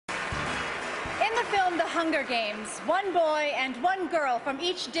In the film The Hunger Games, one boy and one girl from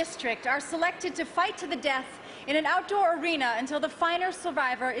each district are selected to fight to the death in an outdoor arena until the final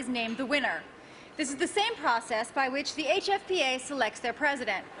survivor is named the winner. This is the same process by which the HFPA selects their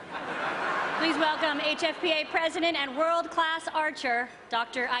president. Please welcome HFPA President and world-class archer,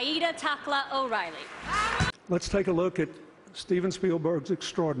 Dr. Aida Takla O'Reilly. Let's take a look at Steven Spielberg's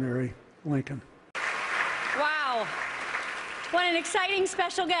extraordinary Lincoln. Wow. What an exciting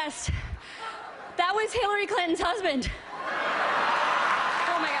special guest. That was Hillary Clinton's husband.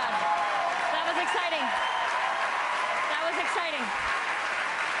 Oh my God. That was exciting. That was exciting.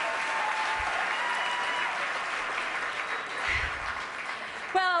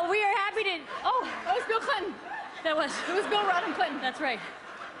 Well, we are happy to... Oh, That was Bill Clinton. that was... It was Bill Rodham Clinton. That's right.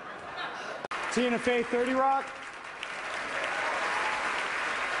 Tina Fey, 30 Rock.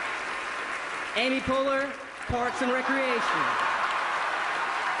 Amy Poehler, Parks and Recreation.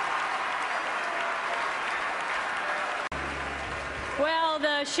 Well,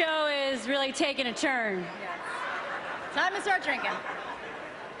 the show is really taking a turn. Yes. Time to start drinking.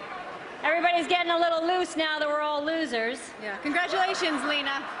 Everybody's getting a little loose now that we're all losers. Yeah. Congratulations,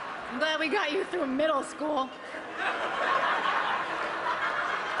 Lena. I'm glad we got you through middle school.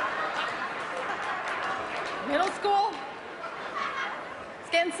 Middle school? It's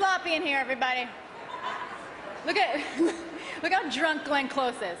getting sloppy in here, everybody. Look how drunk Glenn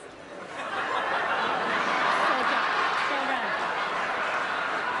Close is. So drunk. So drunk.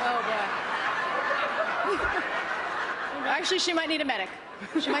 Oh boy. Actually, she might need a medic.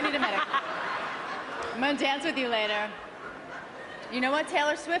 She might need a medic. I'm gonna dance with you later. You know what,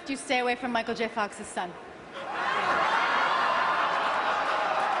 Taylor Swift? You stay away from Michael J. Fox's son.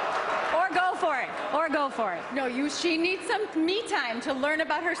 Or go for it. Or go for it. No, she needs some me time to learn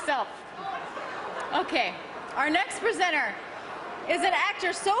about herself. Okay, our next presenter is an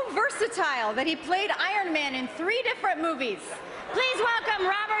actor so versatile that he played Iron Man in 3 different movies. Please welcome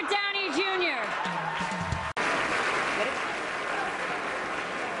Robert Downey Jr.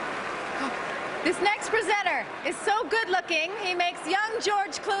 This next presenter is so good-looking, he makes young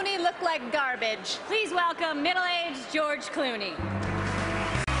George Clooney look like garbage. Please welcome middle-aged George Clooney.